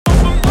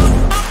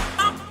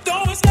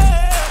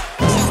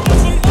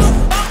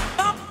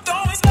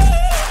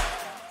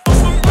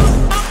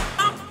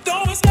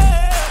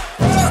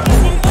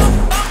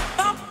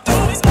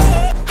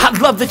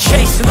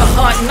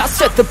something, I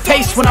set the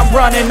pace when I'm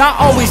running. I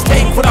always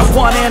take what I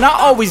want and I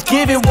always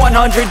give it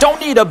 100. Don't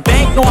need a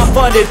bank, no I'm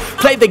funded.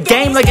 Play the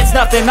game like it's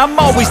nothing. I'm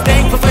always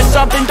thankful for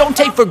something. Don't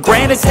take for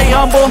granted, stay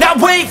humble. Now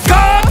wake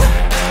up,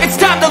 it's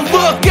time to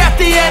look at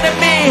the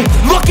enemy.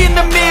 Look in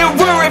the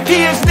mirror if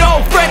he is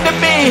no friend to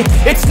me.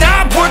 It's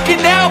not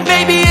working out,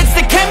 maybe it's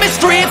the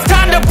chemistry. It's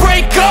time to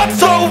break up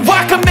so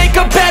I can make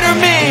a better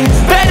me.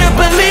 Better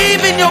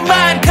believe in your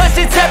mind, cause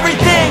it's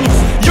everything.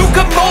 You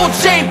can mold,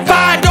 shape,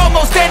 find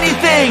almost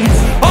anything.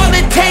 All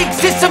it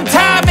takes is some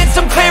time and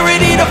some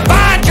clarity to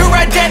find your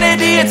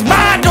identity. It's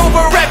mind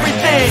over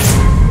everything.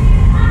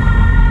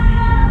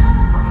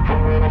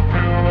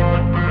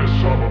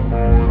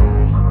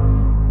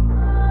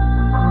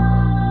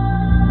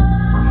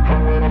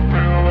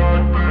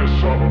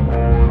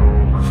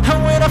 And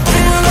when I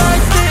feel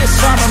like this,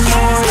 I'm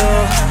immortal.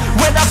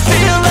 When I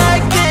feel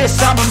like this,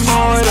 I'm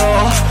immortal.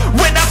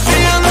 When I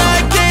feel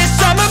like this,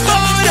 I'm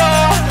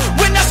immortal.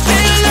 When I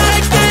feel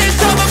like this,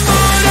 I'm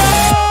immortal.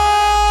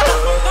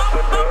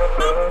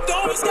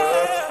 Don't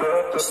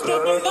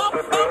stop, don't stop.